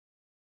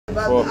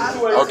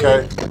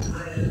Okay.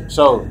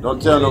 So,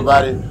 don't tell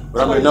nobody,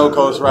 but I'm in no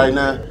coast right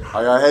now.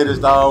 All y'all haters,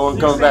 dog, I want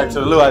to come back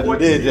to the loo. I just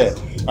did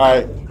that. All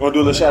right, gonna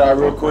do a little shout out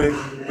real quick.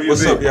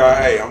 What's up, y'all?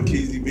 Hey, I'm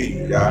Keezy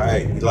B. Y'all,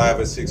 hey, we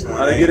live at 618.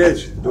 How to get at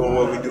you? Doing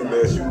what we do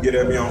best. You can get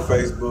at me on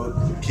Facebook,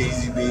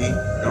 Keezy B. You know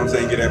what I'm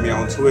saying? Get at me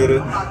on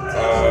Twitter,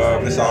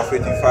 Miss All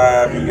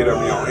 55. You can get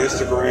at me on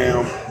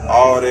Instagram,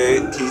 all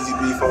that. Keezy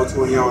B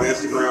 420 on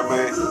Instagram,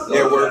 man.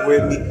 Network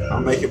with me.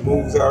 I'm making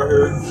moves out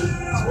here.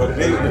 That's what it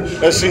is.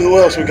 Let's see who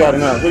else we got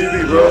now. Who you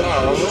be, bro?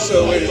 What's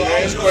up with it,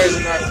 man? It's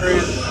Crazy Not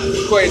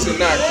Crazy. Crazy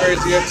Not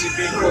Crazy,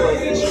 FTB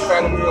Coalition.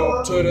 Follow me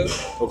on Twitter.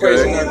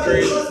 Crazy Not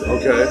Crazy.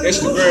 Okay.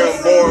 Instagram,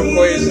 Born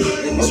Crazy.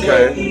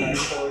 Okay.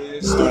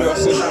 Studio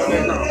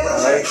 619.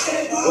 Alright.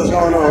 What's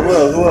going on?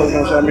 Who else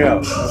gonna shout me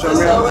out? Shout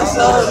me out. What's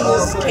up?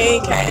 This is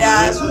King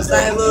Chaos from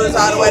St. Louis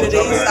all the way to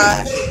the east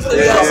side.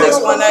 Studio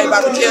 618,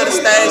 about to kill the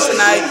stage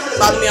tonight.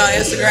 Follow me on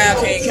Instagram,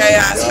 King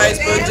Chaos,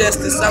 Facebook,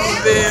 Justice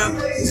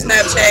Somerville,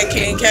 Snapchat,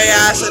 King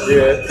Chaos. And,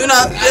 you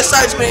know, just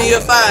search me and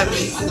you'll find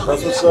me.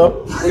 That's what's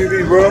up. Who you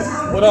be, bro?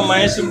 What up,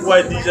 man? It's your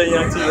boy DJ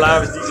Young T,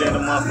 live as DJ in the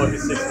motherfucking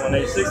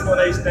 618.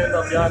 618 stand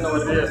up, y'all know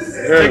what it is.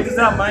 Check this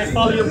out, man.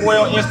 Follow your boy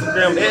on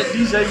Instagram at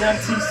DJ Young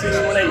T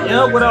 618.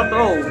 Young without the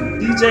O.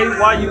 DJ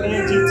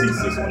YUNGT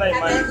 618,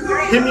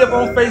 man. Hit me up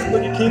on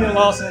Facebook at Keenan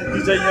Lawson,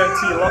 DJ Young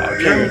T.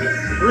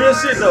 Real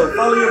shit though.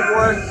 Follow your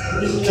boy.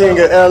 King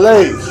of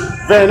LA.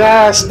 Van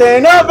Nuys,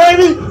 stand up,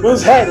 baby.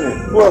 What's happening?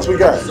 Who else we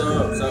got?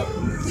 What's up?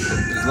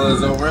 It's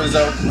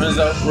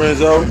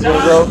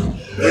Renzo.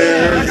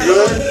 Yeah, you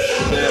good?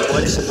 Yeah,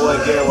 boy, this your boy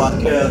Gary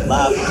Walker,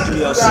 live from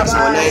Studio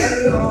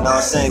 618. You know what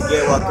I'm saying?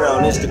 Gary Walker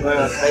on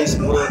Instagram,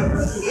 Facebook,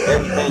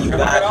 everything you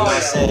got, you know what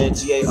I'm saying?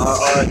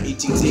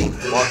 GARRETT,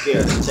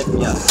 Walker. Check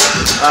me out.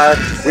 Alright,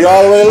 we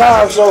all the way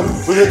live, so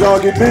we just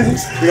gonna get busy.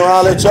 We gonna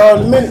holler at y'all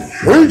in a minute.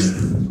 Peace.